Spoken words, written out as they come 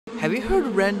Have you heard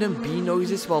random bee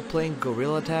noises while playing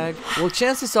gorilla tag? Well,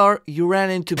 chances are you ran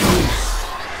into Beast.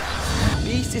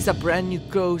 Beast is a brand new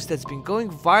ghost that's been going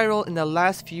viral in the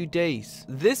last few days.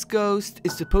 This ghost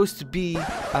is supposed to be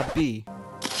a bee.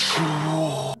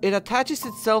 It attaches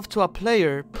itself to a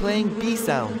player playing bee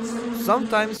sounds.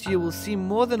 Sometimes you will see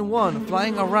more than one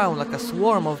flying around like a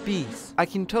swarm of bees. I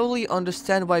can totally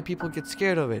understand why people get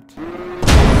scared of it.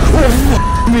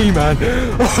 Me, man.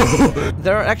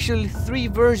 There are actually 3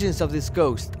 versions of this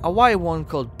ghost. A white one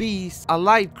called Beast, a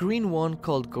light green one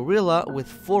called Gorilla with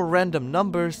 4 random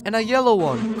numbers, and a yellow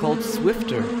one called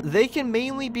Swifter. They can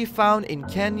mainly be found in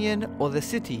Canyon or the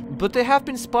city, but they have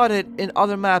been spotted in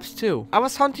other maps too. I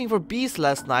was hunting for bees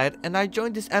last night and I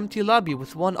joined this empty lobby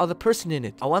with one other person in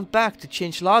it. I went back to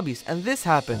change lobbies and this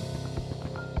happened.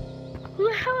 Who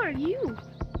the hell are you?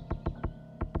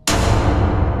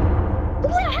 Who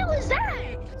the hell is that?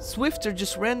 Swifter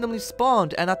just randomly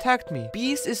spawned and attacked me.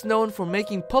 Beast is known for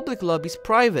making public lobbies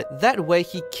private. That way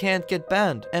he can't get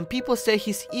banned. And people say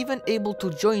he's even able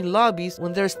to join lobbies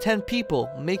when there's 10 people,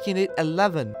 making it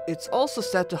 11. It's also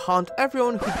said to haunt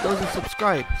everyone who doesn't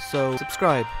subscribe, so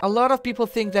subscribe. A lot of people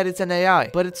think that it's an AI,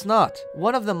 but it's not.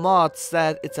 One of the mods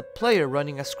said it's a player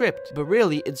running a script, but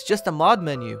really it's just a mod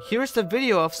menu. Here's the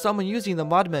video of someone using the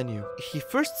mod menu. He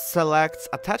first selects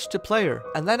attach to player,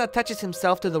 and then attaches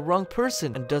himself to the wrong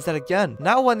person and does that again.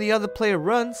 Now when the other player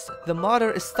runs, the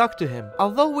modder is stuck to him.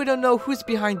 Although we don't know who's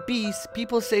behind Beast,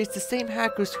 people say it's the same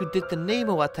hackers who did the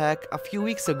Namo attack a few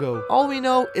weeks ago. All we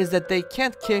know is that they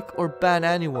can't kick or ban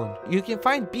anyone. You can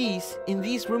find Beast in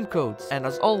these room codes, and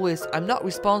as always, I'm not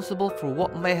responsible for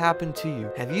what may happen to you.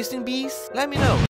 Have you seen Beast? Let me know.